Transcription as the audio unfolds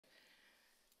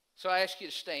So I ask you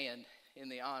to stand in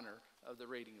the honor of the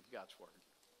reading of God's Word.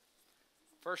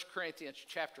 1 Corinthians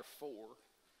chapter 4.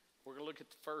 We're going to look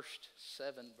at the first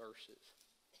 7 verses.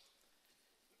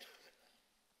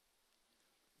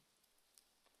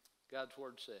 God's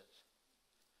Word says,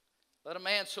 "Let a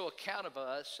man so account of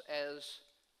us as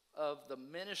of the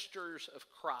ministers of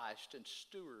Christ and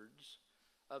stewards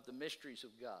of the mysteries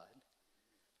of God.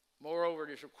 Moreover,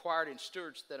 it is required in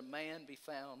stewards that a man be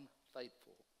found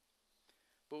faithful.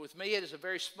 But with me it is a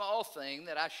very small thing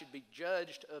that I should be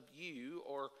judged of you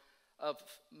or of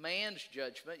man's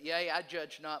judgment. Yea, I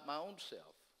judge not my own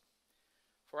self.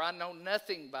 For I know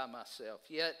nothing by myself,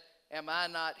 yet am I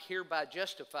not hereby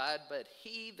justified, but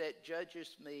he that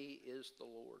judges me is the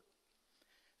Lord.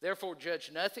 Therefore judge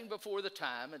nothing before the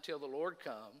time until the Lord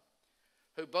come,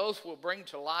 who both will bring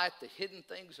to light the hidden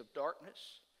things of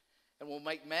darkness and will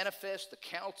make manifest the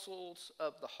counsels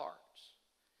of the hearts.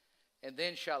 And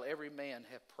then shall every man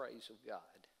have praise of God.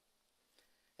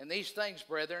 And these things,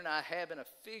 brethren, I have in a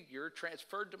figure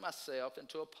transferred to myself and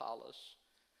to Apollos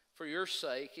for your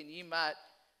sake, and ye might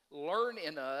learn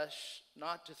in us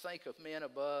not to think of men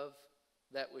above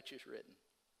that which is written,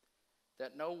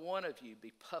 that no one of you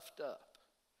be puffed up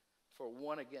for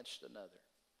one against another.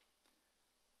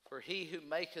 For he who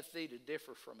maketh thee to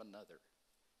differ from another,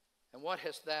 and what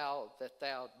hast thou that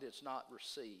thou didst not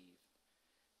receive?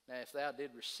 Now if thou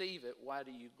did receive it, why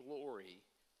do you glory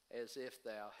as if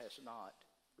thou hast not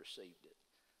received it?"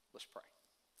 Let's pray.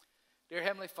 Dear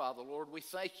Heavenly Father, Lord, we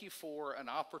thank you for an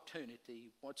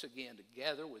opportunity once again to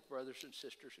gather with brothers and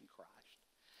sisters in Christ,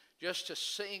 just to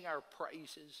sing our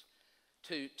praises,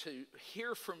 to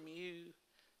hear from you,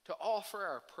 to offer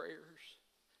our prayers.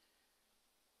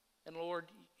 And Lord,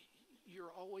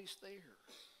 you're always there.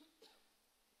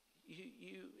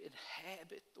 You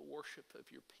inhabit the worship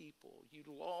of your people. You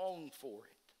long for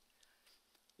it.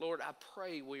 Lord, I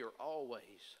pray we are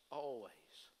always, always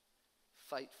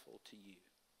faithful to you.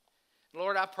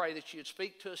 Lord, I pray that you'd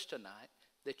speak to us tonight,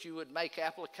 that you would make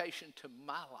application to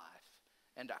my life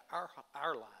and to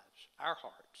our lives, our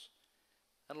hearts.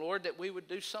 And Lord, that we would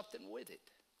do something with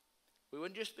it. We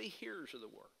wouldn't just be hearers of the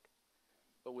word,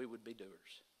 but we would be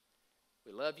doers.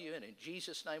 We love you, and in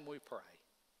Jesus' name we pray.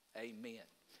 Amen.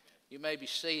 You may be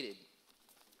seated.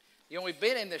 You know, we've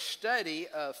been in this study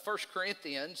of 1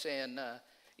 Corinthians, and,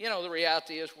 the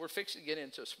reality is we're fixing to get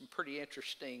into some pretty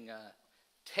interesting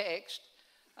text,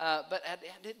 but I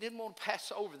didn't want to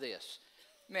pass over this.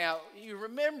 Now, you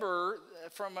remember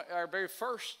from our very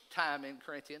first time in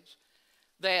Corinthians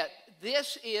that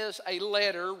this is a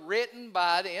letter written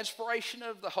by the inspiration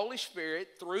of the Holy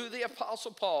Spirit through the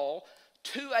Apostle Paul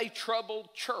to a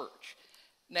troubled church.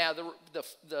 Now,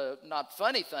 the not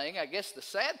funny thing, I guess the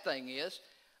sad thing is,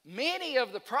 many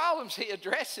of the problems he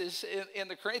addresses in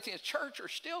the Corinthian church are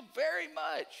still very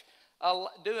much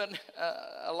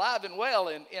alive and well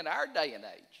in our day and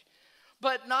age.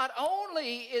 But not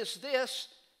only is this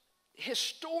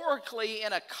historically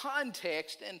in a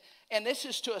context, and this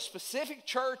is to a specific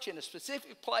church in a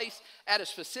specific place at a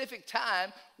specific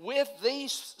time with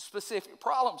these specific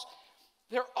problems,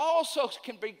 there also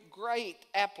can be great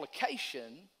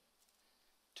application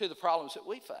to the problems that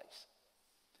we face.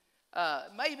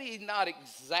 Maybe not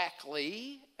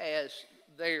exactly as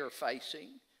they are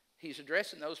facing. He's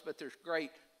addressing those, but there's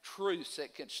great truths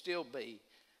that can still be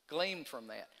gleaned from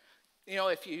that. You know,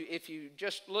 if you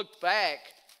just look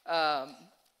back,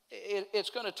 it's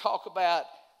going to talk about,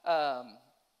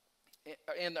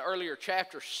 in the earlier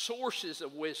chapter, sources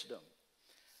of wisdom.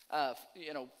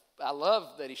 I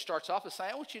love that he starts off with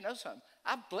saying, I want you to know something.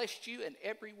 I've blessed you in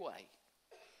every way.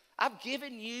 I've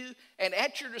given you, and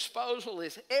at your disposal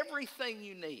is everything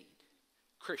you need,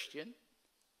 Christian.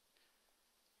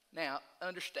 Now,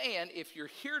 understand, if you're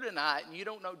here tonight and you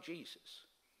don't know Jesus,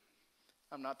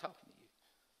 I'm not talking to you.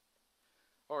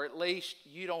 Or at least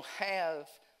you don't have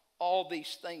all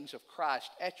these things of Christ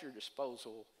at your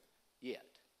disposal yet.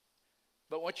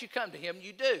 But once you come to him,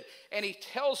 you do. And he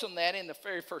tells them that in the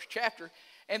very first chapter.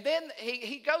 And then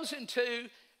he goes into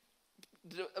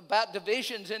about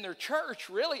divisions in their church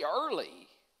really early.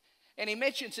 And he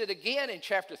mentions it again in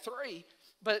chapter 3.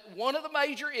 But one of the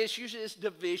major issues is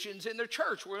divisions in their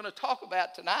church. We're going to talk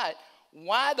about tonight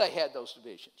why they had those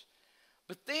divisions.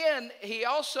 But then he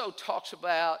also talks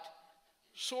about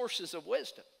sources of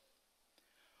wisdom.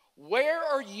 Where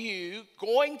are you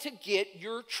going to get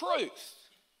your truth?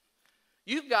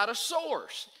 You've got a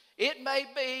source. It may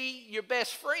be your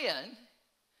best friend.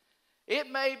 It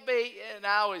may be, and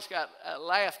I always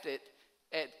laughed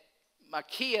at my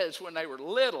kids when they were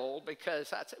little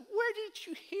because I'd say, where did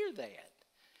you hear that?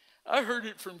 I heard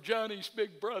it from Johnny's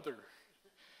big brother.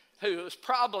 who was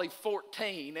probably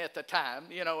 14 at the time,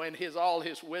 you know, in all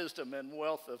his wisdom and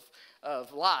wealth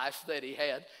of life that he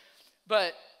had.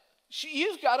 But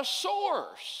you've got a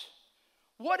source.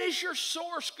 What is your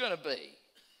source going to be?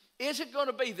 Is it going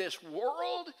to be this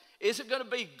world? Is it going to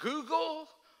be Google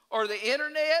or the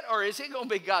internet? Or is it going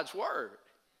to be God's Word?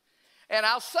 And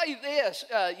I'll say this,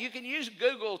 you can use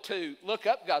Google to look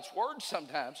up God's Word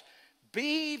sometimes.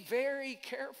 Be very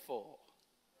careful,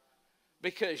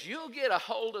 because you'll get a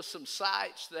hold of some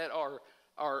sites that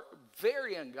are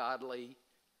very ungodly,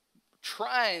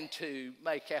 trying to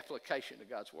make application to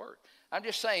God's Word. I'm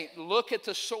just saying, look at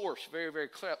the source very, very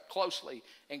closely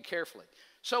and carefully.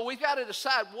 So we've got to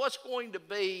decide what's going to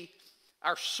be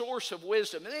our source of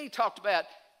wisdom. And then he talked about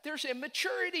there's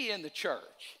immaturity in the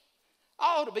church.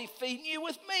 I ought to be feeding you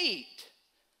with meat,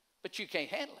 but you can't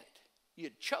handle it.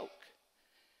 You'd choke.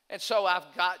 And so I've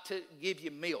got to give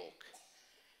you milk.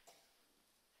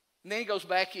 And then he goes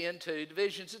back into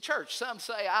divisions of church. Some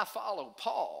say I follow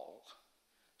Paul.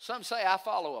 Some say I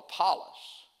follow Apollos.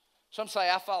 Some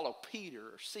say I follow Peter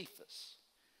or Cephas.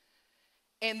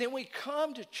 And then we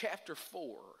come to chapter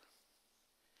 4.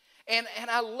 And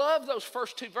I love those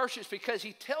first two verses, because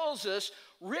he tells us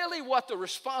really what the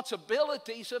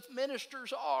responsibilities of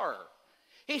ministers are.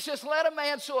 He says, let a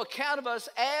man so account of us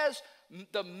as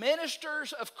the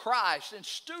ministers of Christ and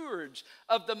stewards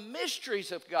of the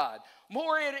mysteries of God.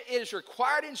 More it is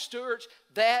required in stewards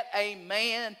that a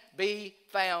man be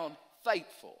found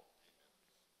faithful.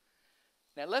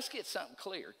 Now let's get something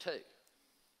clear too.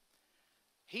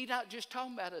 He's not just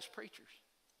talking about us preachers.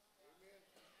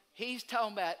 He's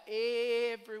talking about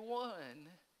everyone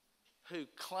who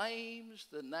claims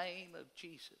the name of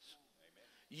Jesus.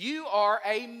 You are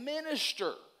a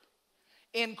minister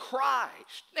in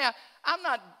Christ. Now, I'm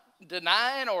not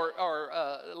denying or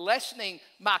lessening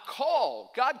my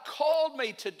call. God called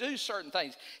me to do certain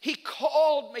things. He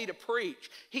called me to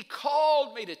preach. He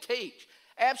called me to teach.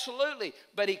 Absolutely.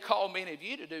 But he called many of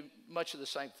you to do much of the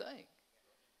same thing.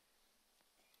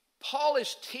 Paul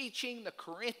is teaching the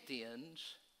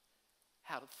Corinthians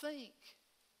how to think.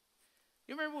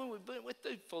 You remember when we went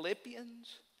through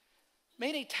Philippians?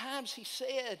 Many times he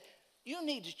said, you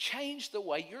need to change the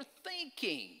way you're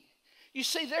thinking. You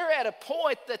see, they're at a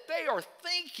point that they are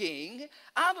thinking,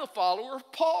 I'm a follower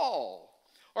of Paul,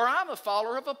 or I'm a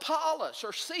follower of Apollos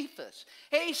or Cephas.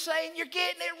 And he's saying, you're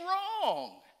getting it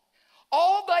wrong.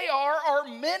 All they are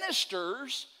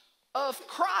ministers of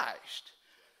Christ.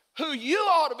 Who you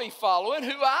ought to be following,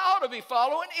 who I ought to be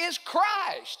following, is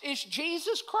Christ. It's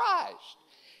Jesus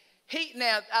Christ.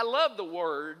 Now, I love the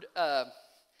word.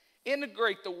 In the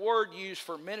Greek, the word used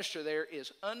for minister there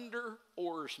is under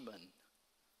oarsman.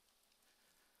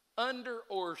 Under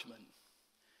oarsman.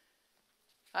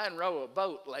 I hadn't rowed a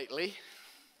boat lately.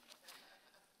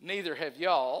 Neither have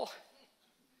y'all.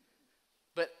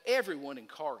 But everyone in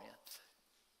Corinth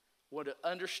would have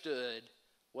understood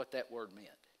what that word meant.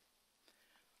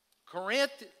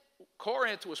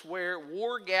 Corinth was where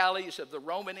war galleys of the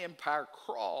Roman Empire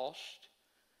crossed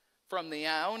from the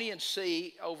Ionian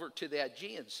Sea over to the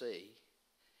Aegean Sea.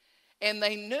 And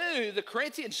the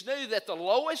Corinthians knew that the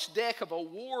lowest deck of a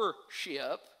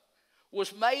warship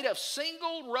was made of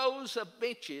single rows of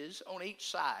benches on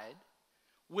each side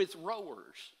with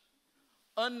rowers,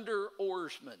 under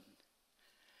oarsmen.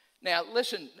 Now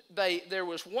listen, there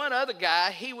was one other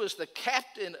guy. He was the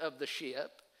captain of the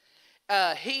ship.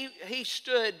 He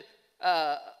stood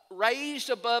raised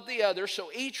above the others so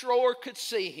each rower could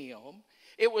see him.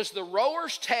 It was the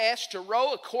rower's task to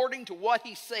row according to what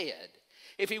he said.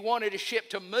 If he wanted a ship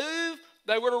to move,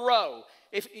 they were to row.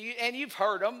 And you've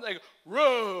heard them. They go,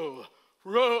 row,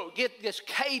 row, get this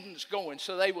cadence going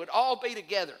so they would all be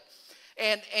together.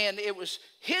 And it was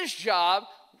his job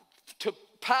to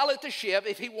pilot the ship.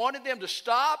 If he wanted them to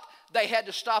stop, they had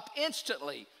to stop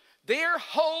instantly. Their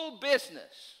whole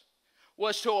business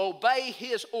was to obey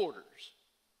his orders.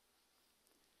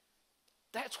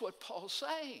 That's what Paul's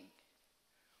saying.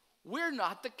 We're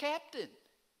not the captain.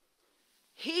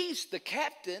 He's the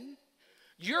captain.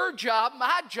 Your job,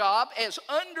 my job as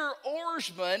under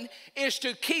oarsmen is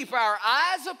to keep our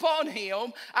eyes upon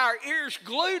him, our ears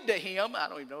glued to him. I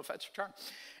don't even know if that's a term.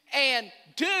 And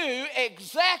do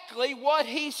exactly what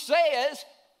he says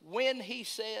when he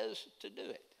says to do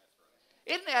it.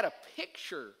 Isn't that a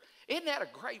picture? Isn't that a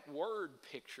great word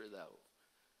picture, though?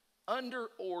 Under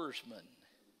oarsmen.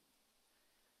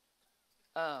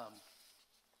 Let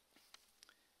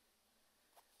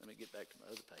me get back to my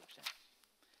other page now.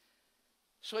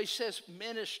 So he says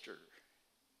minister,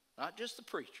 not just the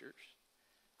preachers,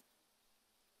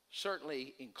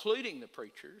 certainly including the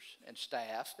preachers and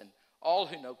staff and all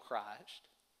who know Christ,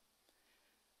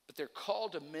 but they're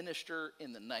called to minister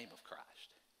in the name of Christ.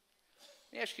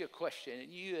 Let me ask you a question,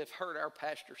 and you have heard our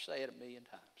pastor say it 1,000,000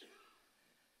 times.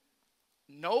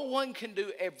 No one can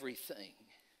do everything.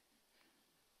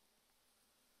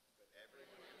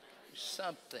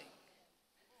 Something.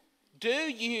 Do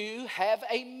you have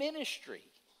a ministry?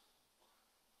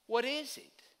 What is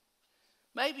it?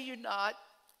 Maybe you're not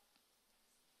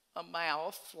a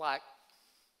mouth like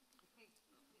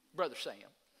Brother Sam.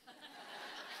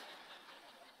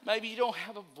 Maybe you don't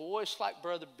have a voice like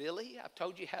Brother Billy. I've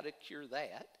told you how to cure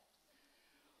that.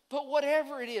 But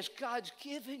whatever it is God's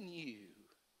given you,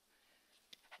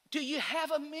 do you have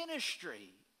a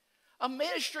ministry? A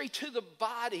ministry to the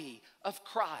body of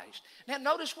Christ. Now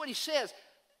notice what he says.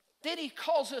 Then he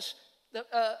calls us the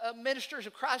ministers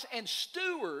of Christ and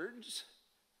stewards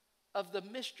of the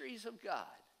mysteries of God.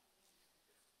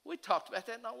 We talked about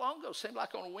that not long ago. Seemed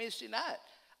like on a Wednesday night.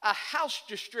 A house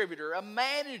distributor, a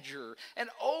manager, an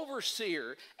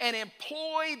overseer, an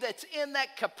employee that's in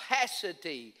that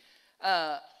capacity,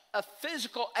 a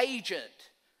physical agent,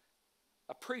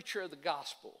 a preacher of the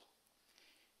gospel.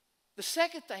 The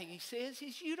second thing he says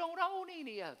is you don't own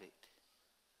any of it.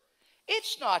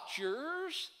 It's not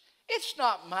yours. It's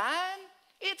not mine.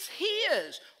 It's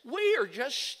his. We are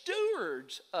just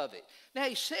stewards of it. Now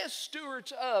he says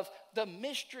stewards of the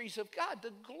mysteries of God,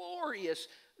 the glorious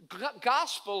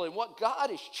gospel and what God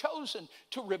has chosen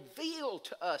to reveal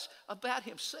to us about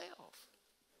himself.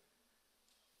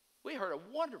 We heard a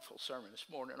wonderful sermon this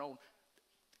morning on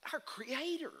our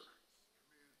Creator.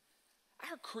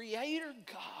 Our Creator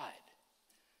God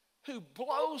who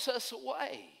blows us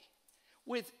away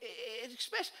with,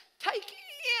 especially, take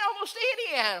almost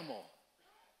any animal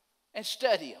and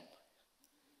study him.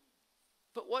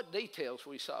 But what details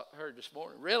we heard this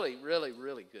morning, really, really,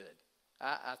 really good.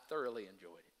 I thoroughly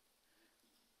enjoyed it.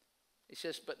 He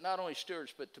says, but not only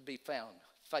stewards, but to be found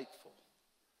faithful,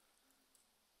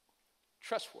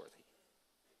 trustworthy,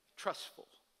 trustful.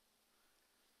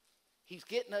 He's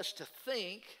getting us to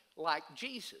think like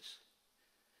Jesus.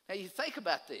 Now you think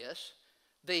about this,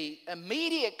 the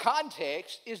immediate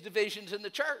context is divisions in the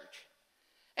church.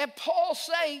 And Paul's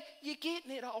saying, you're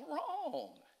getting it all wrong.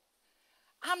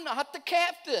 I'm not the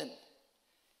captain.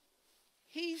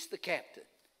 He's the captain.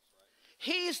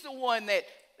 He's the one that,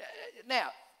 now,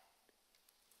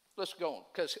 let's go on,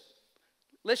 because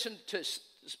listen to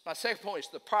my second point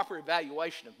is the proper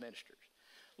evaluation of ministers.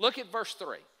 Look at verse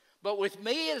 3. But with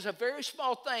me it is a very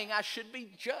small thing I should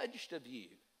be judged of you,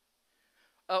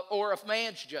 or of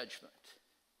man's judgment.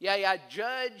 Yea, I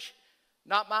judge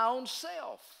not my own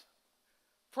self.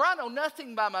 For I know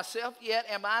nothing by myself, yet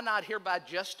am I not hereby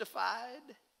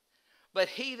justified? But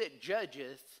he that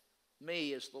judgeth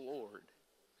me is the Lord.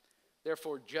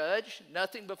 Therefore judge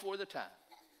nothing before the time,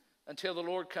 until the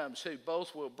Lord comes, who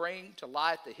both will bring to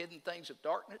light the hidden things of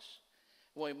darkness,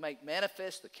 and will make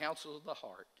manifest the counsels of the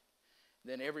heart.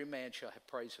 Then every man shall have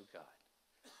praise of God.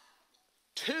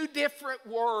 Two different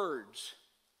words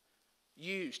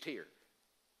used here.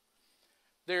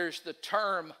 There's the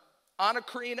term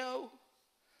anakrino,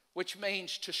 which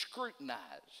means to scrutinize,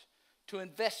 to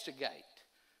investigate,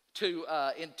 to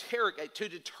interrogate, to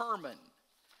determine.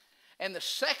 And the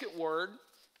second word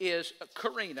is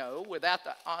karino, without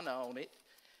the ana on it,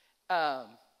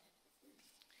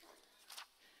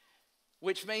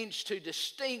 which means to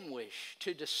distinguish,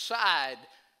 to decide.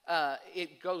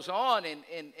 It goes on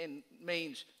and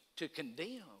means to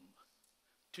condemn,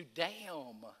 to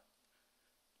damn,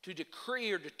 to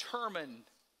decree or determine,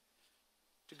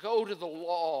 to go to the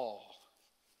law,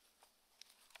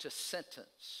 to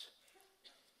sentence.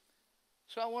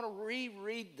 So I want to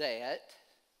reread that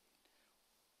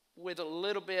with a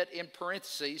little bit in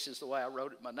parentheses, is the way I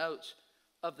wrote it in my notes,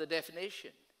 of the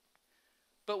definition.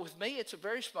 But with me, it's a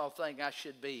very small thing I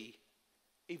should be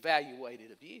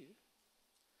evaluated of you.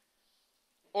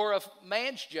 Or of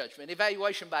man's judgment,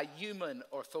 evaluation by human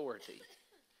authority.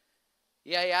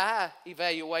 Yea, I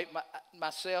evaluate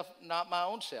myself, not my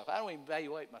own self. I don't even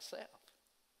evaluate myself.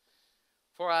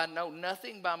 For I know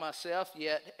nothing by myself,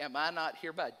 yet am I not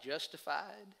hereby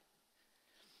justified?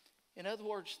 In other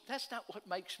words, that's not what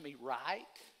makes me right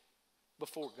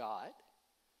before God.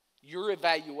 Your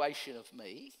evaluation of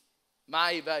me,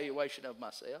 my evaluation of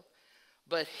myself.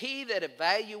 But he that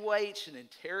evaluates and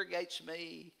interrogates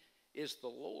me is the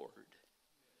Lord.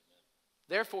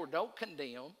 Therefore, don't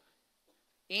condemn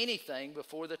anything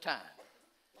before the time,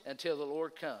 until the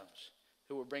Lord comes,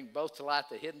 who will bring both to light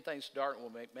the hidden things of darkness,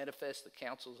 and will make manifest the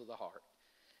counsels of the heart.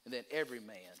 And then every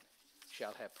man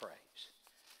shall have praise.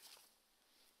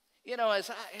 You know,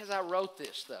 as I wrote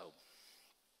this, though,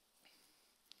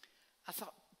 I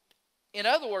thought, in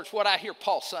other words, what I hear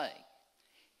Paul saying,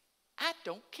 I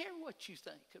don't care what you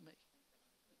think of me.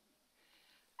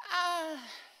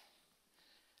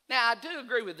 Now, I do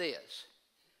agree with this.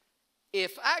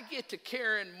 If I get to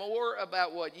caring more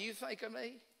about what you think of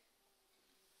me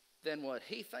than what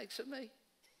he thinks of me,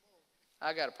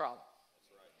 I got a problem.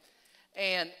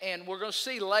 And we're going to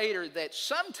see later that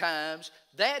sometimes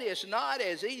that is not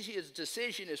as easy a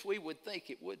decision as we would think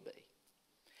it would be.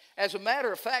 As a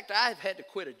matter of fact, I've had to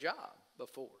quit a job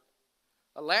before,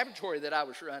 a laboratory that I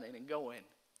was running, and going,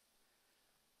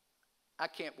 I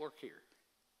can't work here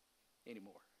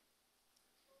anymore.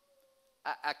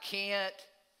 I can't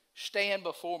stand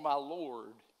before my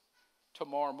Lord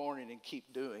tomorrow morning and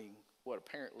keep doing what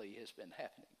apparently has been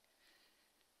happening.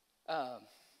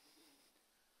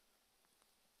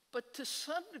 But to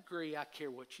some degree, I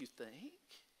care what you think.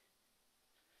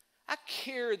 I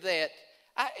care that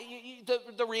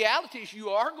the reality is you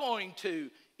are going to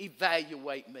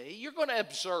evaluate me. You're going to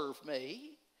observe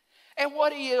me. And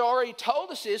what he had already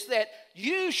told us is that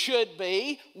you should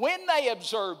be, when they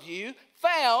observe you,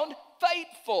 found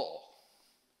faithful,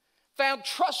 found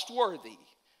trustworthy.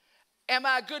 Am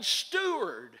I a good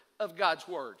steward of God's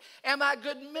word? Am I a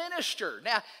good minister?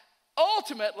 Now,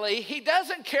 ultimately, he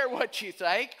doesn't care what you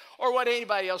think or what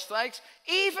anybody else thinks,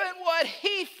 even what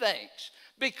he thinks,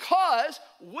 because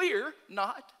we're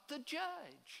not the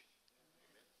judge.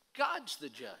 God's the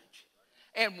judge.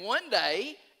 And one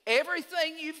day,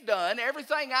 everything you've done,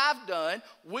 everything I've done,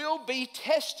 will be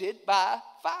tested by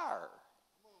fire.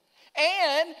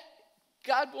 And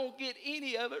God won't get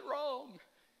any of it wrong.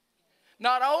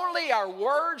 Not only our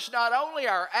words, not only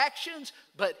our actions,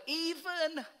 but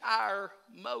even our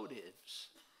motives,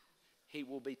 he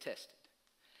will be tested.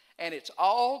 And it's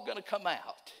all going to come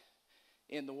out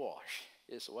in the wash,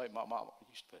 is the way my mama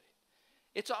used to put it.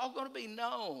 It's all going to be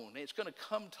known. It's going to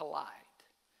come to light.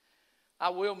 I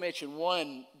will mention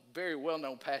one very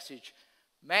well-known passage,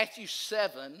 Matthew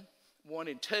 7, 1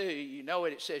 and 2. You know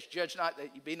it. It says, judge not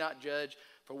that you be not judged.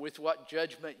 For with what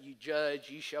judgment you judge,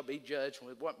 you shall be judged. And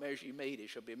with what measure you mete, it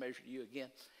shall be measured to you again.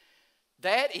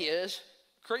 That is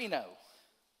Crino.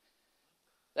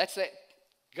 That's that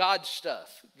God stuff.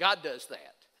 God does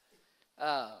that.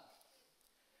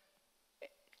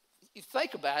 You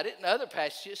think about it in other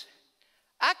passages.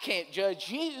 I can't judge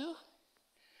you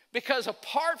because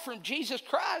apart from Jesus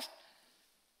Christ,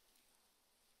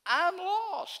 I'm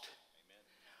lost.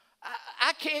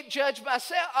 I can't judge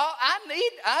myself.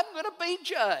 I'm going to be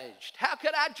judged. How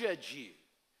could I judge you?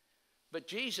 But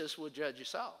Jesus will judge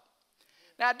us all.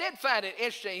 Now, I did find it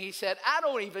interesting. He said, I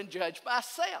don't even judge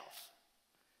myself.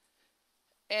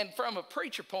 And from a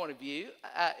preacher point of view,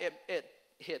 it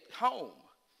hit home.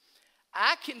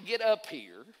 I can get up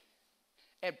here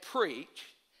and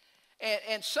preach,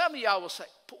 and some of y'all will say,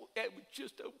 boy, that was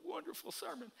just a wonderful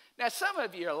sermon. Now, some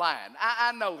of you are lying.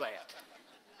 I know that.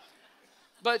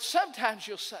 But sometimes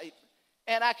you'll say,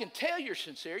 and I can tell you're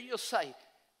sincere, you'll say,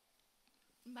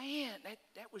 man,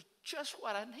 that was just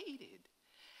what I needed.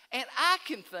 And I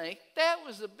can think that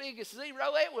was the biggest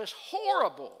zero. It was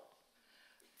horrible.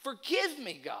 Forgive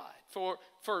me, God,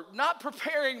 for not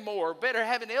preparing more, better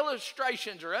having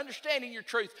illustrations or understanding your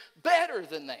truth better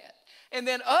than that. And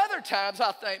then other times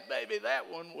I think, maybe that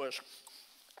one was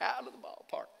out of the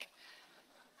ballpark.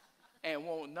 And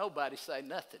won't nobody say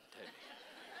nothing to me.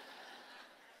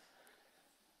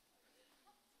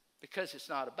 Because it's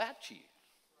not about you.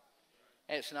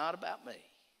 And it's not about me.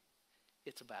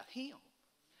 It's about him.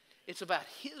 It's about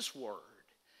his word.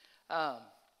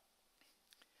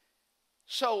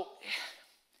 So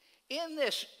in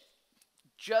this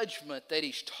judgment that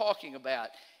he's talking about,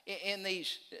 in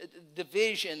these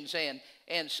divisions and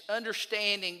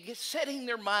understanding, setting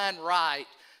their mind right,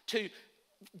 to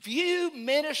view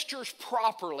ministers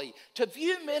properly, to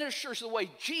view ministers the way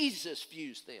Jesus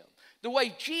views them, the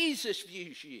way Jesus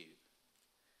views you.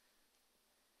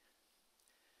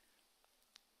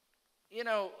 You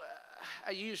know,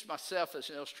 I used myself as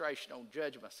an illustration on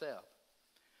judging myself.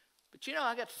 But you know,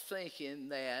 I got to thinking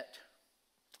that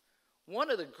one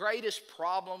of the greatest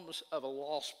problems of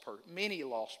many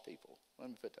lost people, let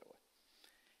me put it that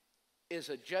way, is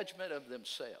a judgment of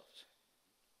themselves.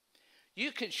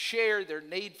 You can share their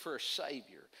need for a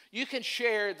Savior. You can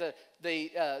share the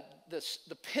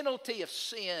penalty of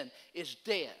sin is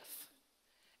death.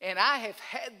 And I have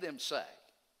had them say,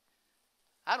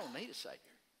 I don't need a Savior.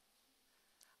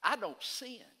 I don't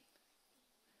sin.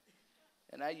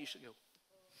 And I used to go,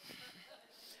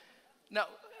 no,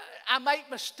 I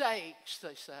make mistakes,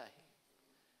 they say,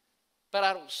 but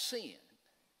I don't sin.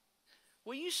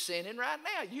 Well, you sinning right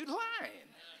now. You lying.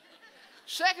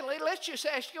 Secondly, let's just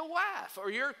ask your wife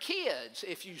or your kids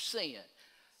if you sin.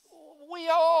 We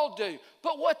all do.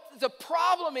 But what the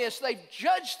problem is, they've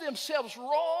judged themselves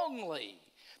wrongly.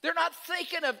 They're not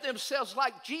thinking of themselves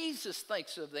like Jesus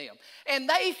thinks of them. And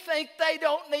they think they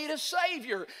don't need a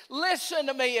Savior. Listen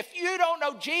to me. If you don't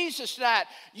know Jesus tonight,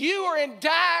 you are in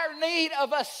dire need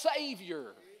of a Savior.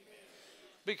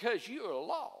 Because you are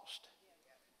lost.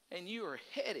 And you are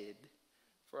headed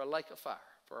for a lake of fire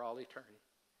for all eternity.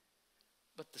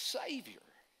 But the Savior,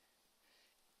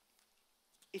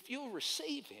 if you'll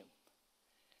receive Him,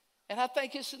 and I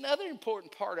think it's another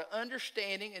important part of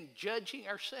understanding and judging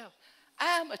ourselves.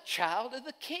 I'm a child of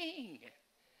the King.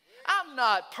 I'm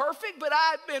not perfect, but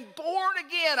I've been born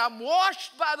again. I'm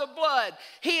washed by the blood.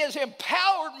 He has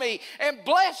empowered me and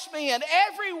blessed me in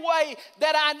every way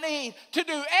that I need to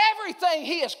do everything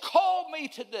He has called me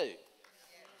to do.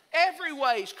 Every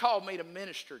way He's called me to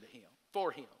minister to Him,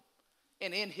 for Him,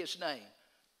 and in His name,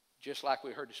 just like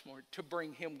we heard this morning, to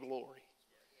bring Him glory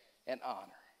and honor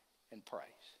and praise.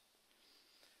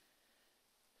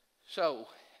 So,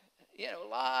 a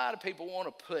lot of people want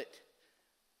to put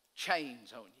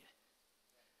chains on you.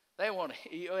 They want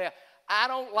to, I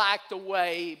don't like the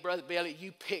way, Brother Billy,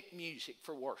 you pick music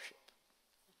for worship.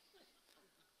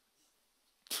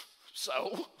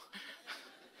 So,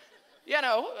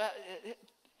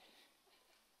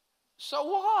 so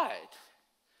what?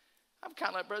 I'm kind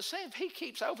of like Brother Sam, if he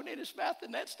keeps opening his mouth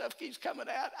and that stuff keeps coming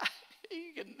out,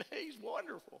 he's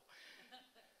wonderful.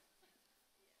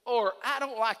 Or I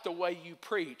don't like the way you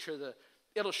preach or the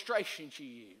illustrations you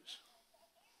use.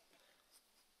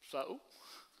 So,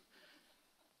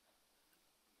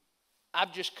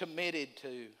 I've just committed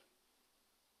to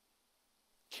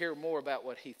care more about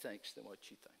what He thinks than what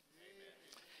you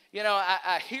think.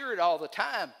 I hear it all the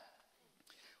time.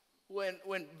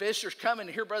 When visitors come in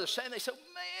and hear Brother Sam, they say,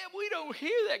 man, we don't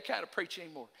hear that kind of preaching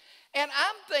anymore. And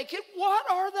I'm thinking, what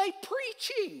are they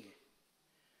preaching?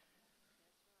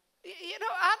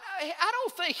 I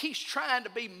don't think He's trying to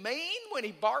be mean when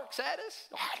He barks at us.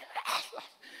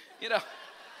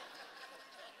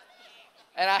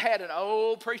 And I had an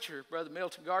old preacher, Brother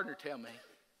Milton Gardner, tell me,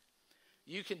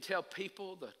 you can tell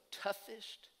people the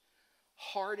toughest,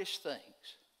 hardest things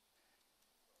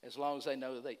as long as they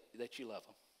know that you love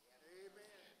them.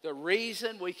 The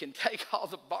reason we can take all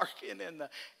the barking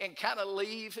and kind of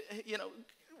leave,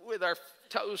 with our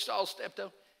toes all stepped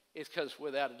on, is because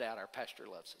without a doubt our pastor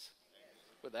loves us.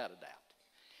 Without a doubt.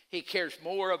 He cares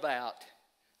more about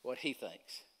what he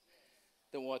thinks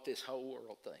than what this whole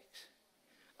world thinks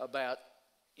about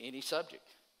any subject,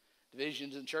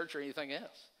 divisions in church or anything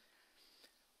else.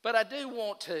 But I do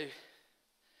want to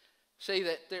see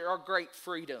that there are great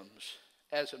freedoms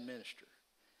as a minister.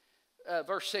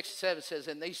 Verse 6 and 7 says,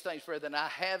 "And these things, brethren, I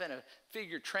have in a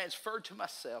figure transferred to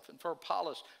myself and for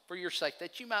Apollos for your sake,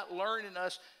 that you might learn in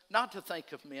us not to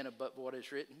think of men above what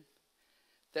is written,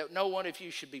 that no one of you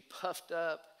should be puffed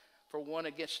up for one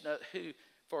against another.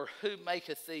 For who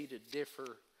maketh thee to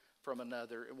differ from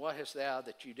another? And what hast thou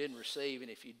that you didn't receive? And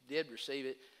if you did receive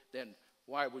it, then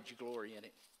why would you glory in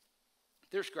it?"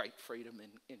 There's great freedom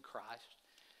in Christ.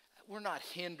 We're not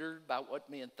hindered by what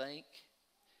men think.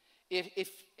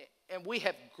 And we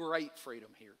have great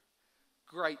freedom here.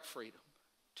 Great freedom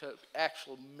to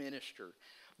actual minister.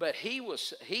 But he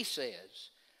says,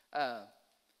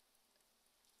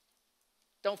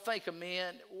 don't think of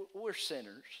men. We're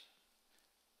sinners.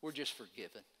 We're just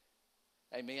forgiven.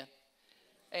 Amen.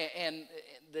 And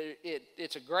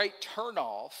it's a great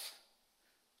turnoff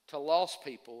to lost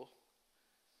people,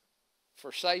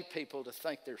 for saved people to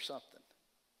think there's something.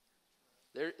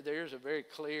 There's a very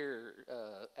clear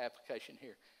application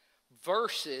here.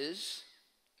 Versus,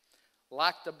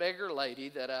 like the beggar lady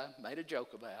that I made a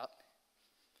joke about,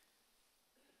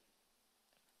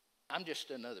 I'm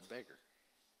just another beggar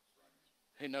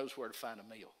who knows where to find a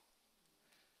meal,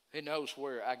 who knows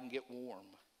where I can get warm,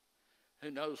 who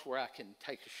knows where I can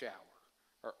take a shower,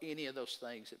 or any of those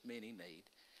things that many need.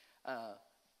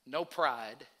 No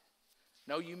pride,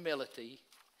 no humility.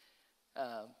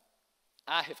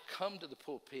 I have come to the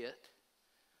pulpit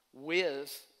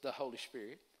with the Holy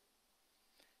Spirit,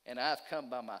 and I've come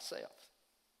by myself.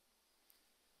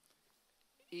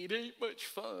 It ain't much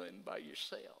fun by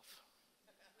yourself.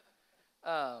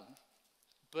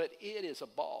 But it is a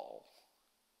ball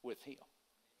with Him.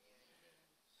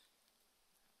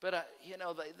 But,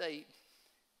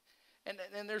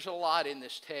 and there's a lot in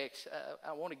this text.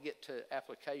 I want to get to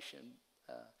application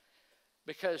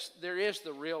because there is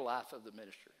the real life of the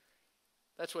minister.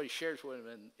 That's what he shares with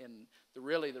him in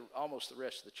almost the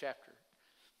rest of the chapter.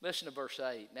 Listen to verse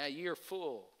 8. Now you're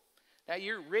full. Now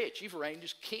you're rich. You've reigned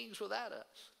as kings without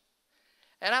us.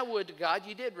 And I would to God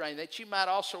you did reign, that we might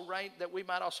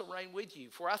also reign with you.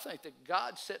 For I think that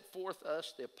God set forth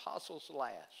us, the apostles,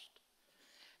 last,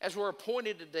 as we're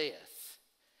appointed to death.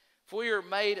 For we are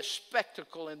made a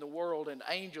spectacle in the world, and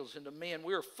angels and to men.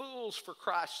 We are fools for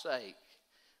Christ's sake,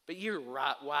 but you're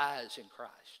right wise in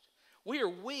Christ. We are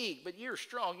weak, but you're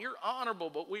strong. You're honorable,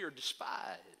 but we are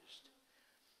despised.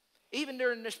 Even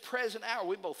during this present hour,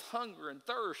 we both hunger and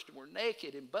thirst, and we're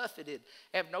naked and buffeted,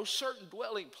 have no certain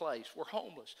dwelling place. We're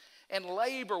homeless and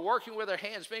labor, working with our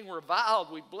hands, being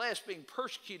reviled, we bless, being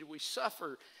persecuted, we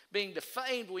suffer, being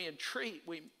defamed, we entreat,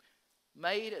 we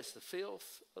made as the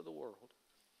filth of the world.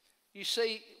 You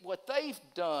see, what they've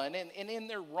done, and in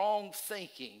their wrong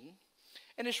thinking,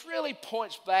 and this really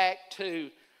points back to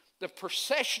the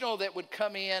processional that would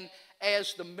come in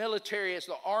as the military, as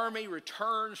the army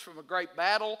returns from a great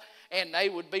battle, and they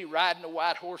would be riding the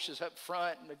white horses up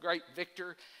front and the great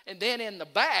victor. And then in the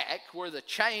back were the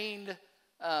chained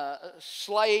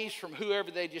slaves from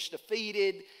whoever they just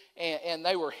defeated, and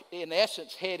they were, in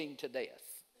essence, heading to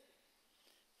death.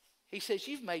 He says,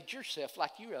 you've made yourself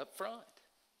like you're up front.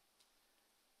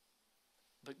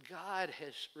 But God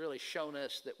has really shown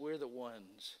us that we're the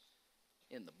ones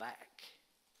in the back.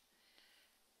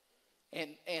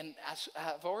 And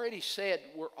I've already said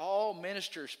we're all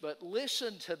ministers, but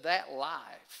listen to that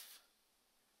life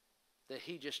that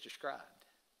he just described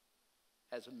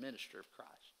as a minister of Christ.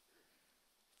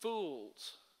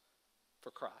 Fools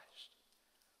for Christ.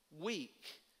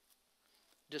 Weak.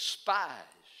 Despised.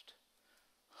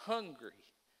 Hungry.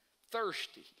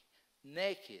 Thirsty.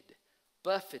 Naked.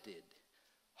 Buffeted.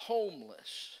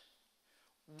 Homeless.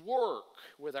 Work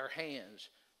with our hands.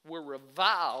 We're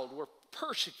reviled. We're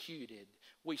persecuted.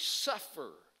 We suffer.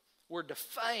 We're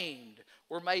defamed.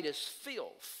 We're made as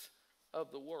filth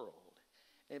of the world.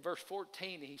 In verse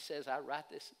 14, he says, I write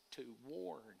this to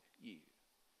warn you.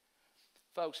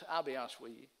 Folks, I'll be honest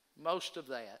with you. Most of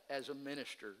that, as a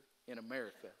minister in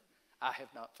America, I have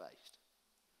not faced.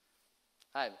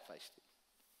 I haven't faced it.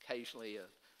 Occasionally,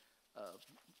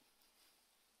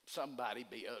 somebody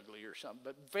be ugly or something,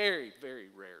 but very, very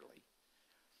rarely.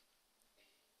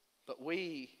 But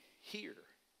we here,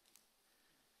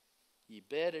 you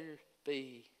better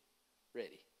be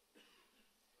ready.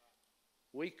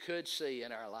 We could see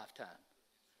in our lifetime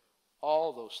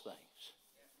all those things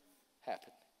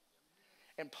happen.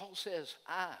 And Paul says,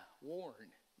 I warn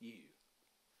you.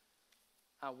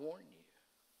 I warn you.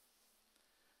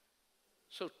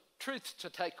 So, truths to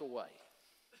take away.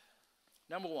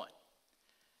 Number one,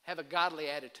 have a godly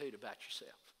attitude about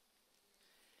yourself.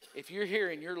 If you're here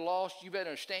and you're lost, you better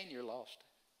understand you're lost.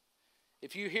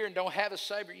 If you're here and don't have a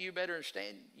Savior, you better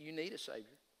understand you need a Savior.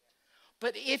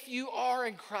 But if you are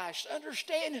in Christ,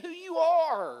 understand who you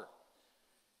are.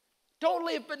 Don't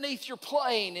live beneath your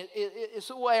plane. It's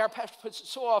the way our pastor puts it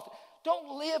so often.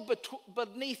 Don't live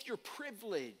beneath your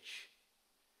privilege.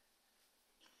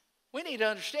 We need to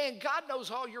understand God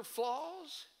knows all your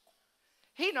flaws.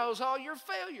 He knows all your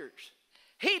failures.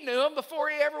 He knew them before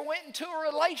he ever went into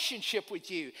a relationship with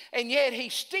you. And yet he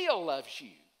still loves you.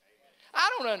 I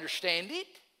don't understand it.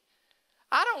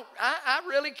 I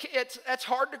really, that's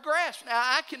hard to grasp. Now,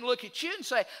 I can look at you and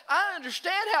say, I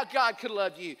understand how God could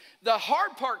love you. The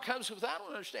hard part comes with, I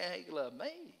don't understand how he can love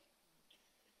me.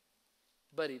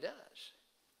 But he does.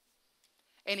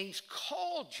 And he's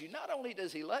called you. Not only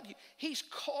does he love you, he's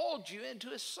called you into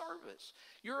his service.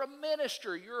 You're a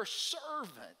minister. You're a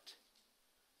servant.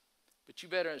 But you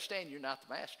better understand you're not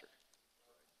the master.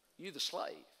 You're the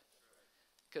slave.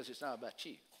 Because it's not about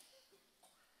you.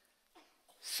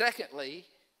 Secondly,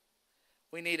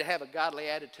 we need to have a godly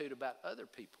attitude about other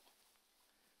people.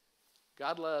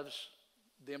 God loves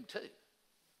them too.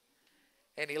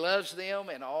 And he loves them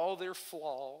and all their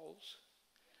flaws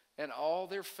and all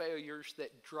their failures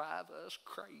that drive us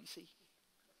crazy.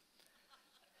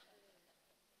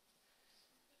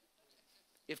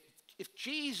 If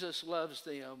Jesus loves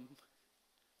them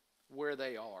where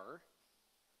they are,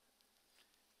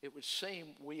 it would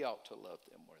seem we ought to love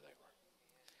them where they are.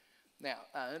 Now,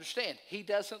 I understand he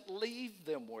doesn't leave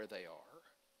them where they are.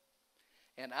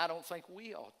 And I don't think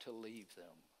we ought to leave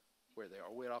them where they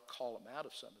are. We ought to call them out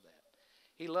of some of that.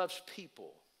 He loves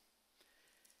people.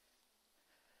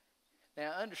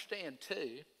 Now, understand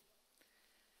too,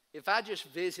 if I just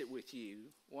visit with you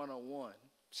one-on-one,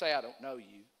 say I don't know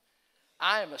you,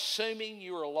 I am assuming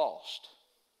you are lost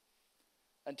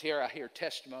until I hear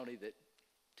testimony that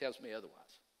tells me otherwise.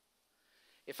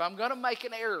 If I'm going to make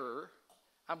an error,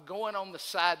 I'm going on the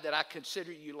side that I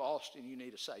consider you lost and you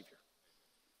need a Savior.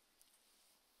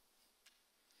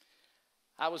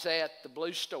 I was at the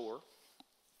Blue Store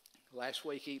last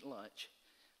week eating lunch.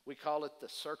 We call it the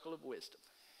Circle of Wisdom.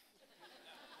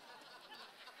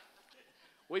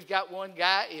 We've got one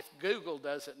guy, if Google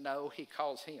doesn't know, he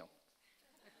calls him.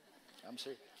 I'm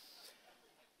serious.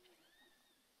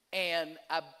 And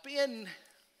I've been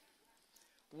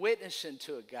witnessing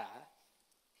to a guy,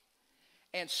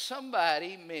 and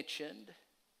somebody mentioned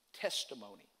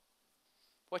testimony.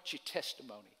 What's your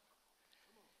testimony?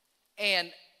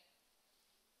 And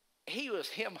he was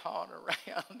him-hawing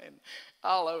around and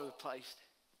all over the place.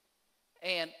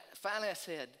 And finally I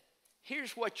said,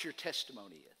 here's what your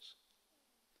testimony is.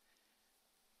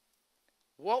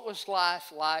 What was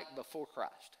life like before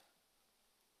Christ?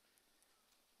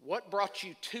 What brought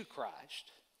you to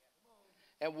Christ?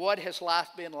 And what has life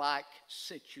been like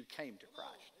since you came to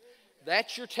Christ?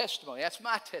 That's your testimony. That's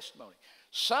my testimony.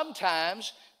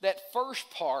 Sometimes that first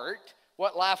part,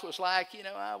 what life was like,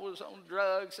 I was on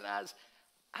drugs and I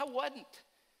wasn't.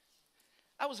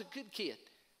 I was a good kid.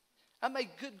 I made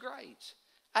good grades.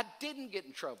 I didn't get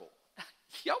in trouble.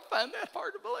 Y'all find that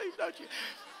hard to believe, don't you?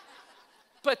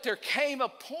 But there came a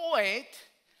point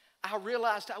I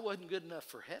realized I wasn't good enough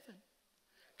for heaven,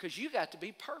 because you got to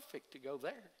be perfect to go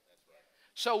there.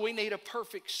 So we need a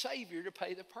perfect Savior to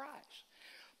pay the price.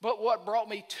 But what brought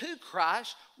me to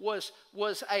Christ was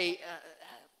a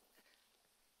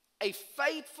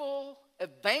faithful,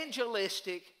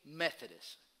 evangelistic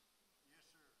Methodist.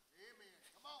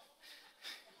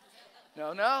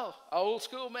 No. Old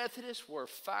school Methodists were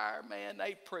fire, man.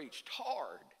 They preached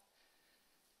hard.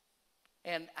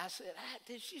 And I said,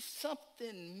 there's just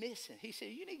something missing. He said,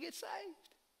 you need to get saved.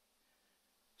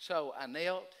 So I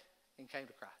knelt and came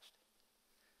to Christ.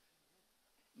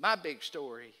 My big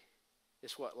story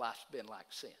is what life's been like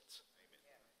since.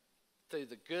 Through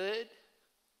the good,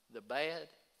 the bad,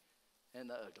 and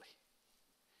the ugly.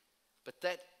 But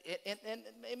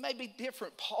it may be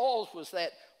different. Paul's was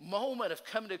that moment of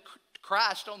coming to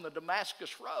Christ on the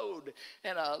Damascus Road,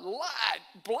 and a light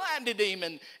blinded him,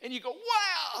 and you go,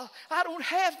 wow, I don't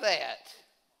have that.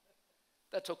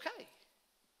 That's okay.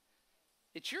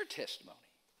 It's your testimony,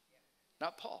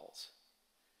 not Paul's.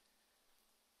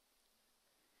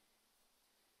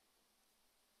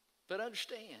 But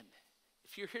understand,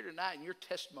 if you're here tonight and your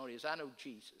testimony is, I know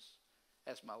Jesus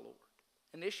as my Lord.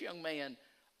 And this young man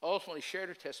ultimately shared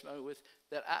a testimony with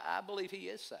that I believe he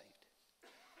is saved.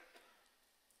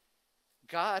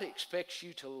 God expects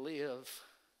you to live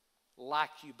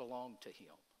like you belong to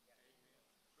him.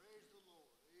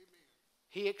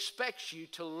 He expects you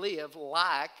to live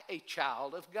like a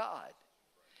child of God.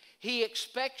 He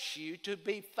expects you to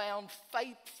be found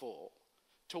faithful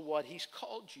to what he's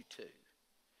called you to.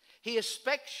 He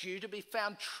expects you to be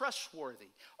found trustworthy.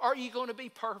 Are you going to be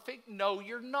perfect? No,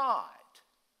 you're not.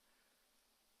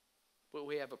 But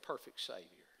we have a perfect Savior.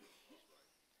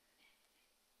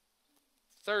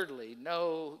 Thirdly,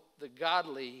 know the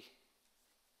godly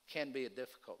can be a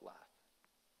difficult life.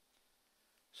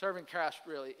 Serving Christ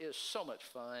really is so much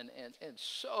fun and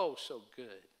so good.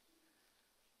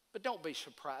 But don't be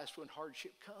surprised when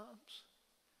hardship comes.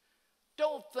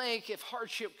 Don't think if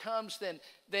hardship comes,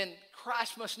 then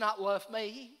Christ must not love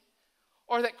me,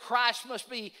 or that Christ must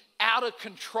be out of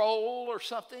control or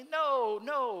something.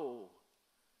 No.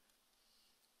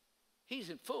 He's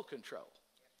in full control.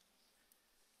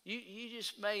 You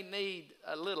just may need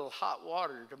a little hot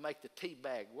water to make the tea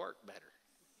bag work better.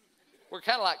 We're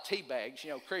kind of like tea bags,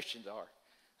 Christians are.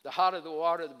 The hotter the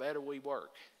water, the better we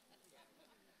work.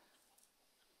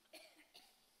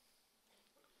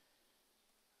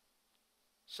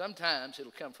 Sometimes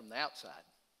it'll come from the outside.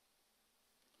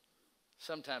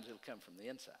 Sometimes it'll come from the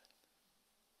inside.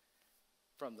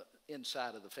 From the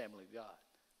inside of the family of God.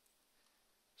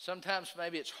 Sometimes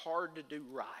maybe it's hard to do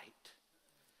right,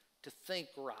 to think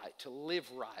right, to live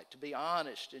right, to be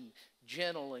honest and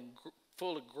gentle and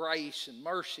full of grace and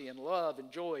mercy and love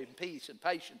and joy and peace and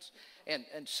patience and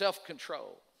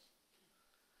self-control.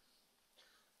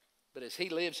 But as he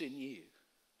lives in you,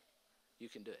 you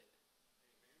can do it.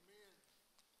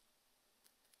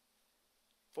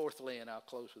 Fourthly, and I'll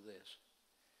close with this,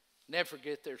 never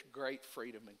forget there's great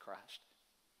freedom in Christ.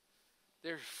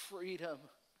 There's freedom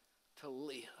to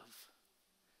live.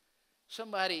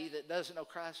 Somebody that doesn't know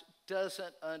Christ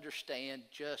doesn't understand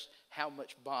just how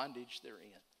much bondage they're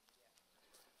in.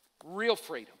 Real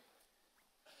freedom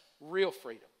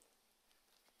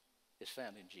is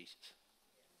found in Jesus.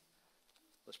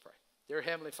 Let's pray. Dear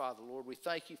Heavenly Father, Lord, we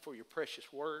thank you for your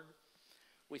precious word.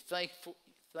 We thank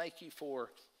you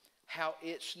for how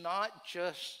it's not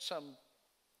just some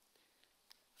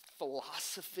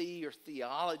philosophy or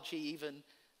theology, even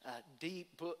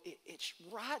deep book. It's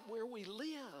right where we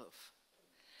live.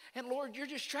 And Lord, you're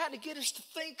just trying to get us to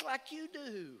think like you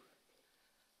do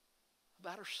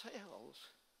about ourselves,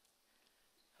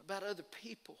 about other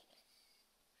people.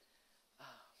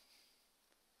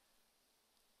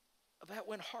 that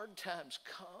when hard times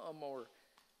come or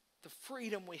the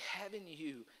freedom we have in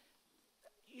you,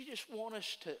 you just want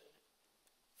us to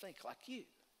think like you.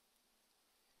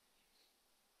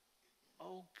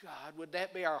 Oh God, would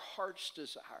that be our heart's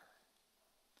desire?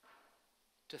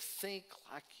 To think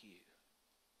like you.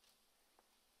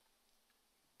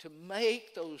 To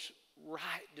make those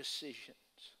right decisions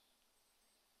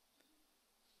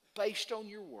based on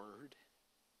your word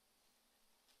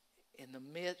in the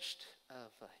midst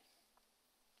of a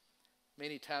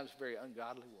many times very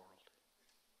ungodly world.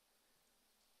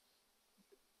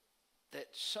 That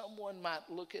someone might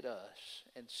look at us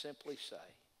and simply say,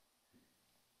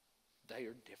 they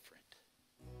are different.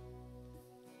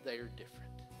 They are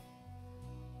different.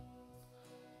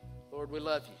 Lord, we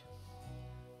love you.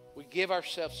 We give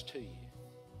ourselves to you.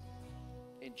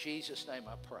 In Jesus' name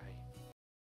I pray.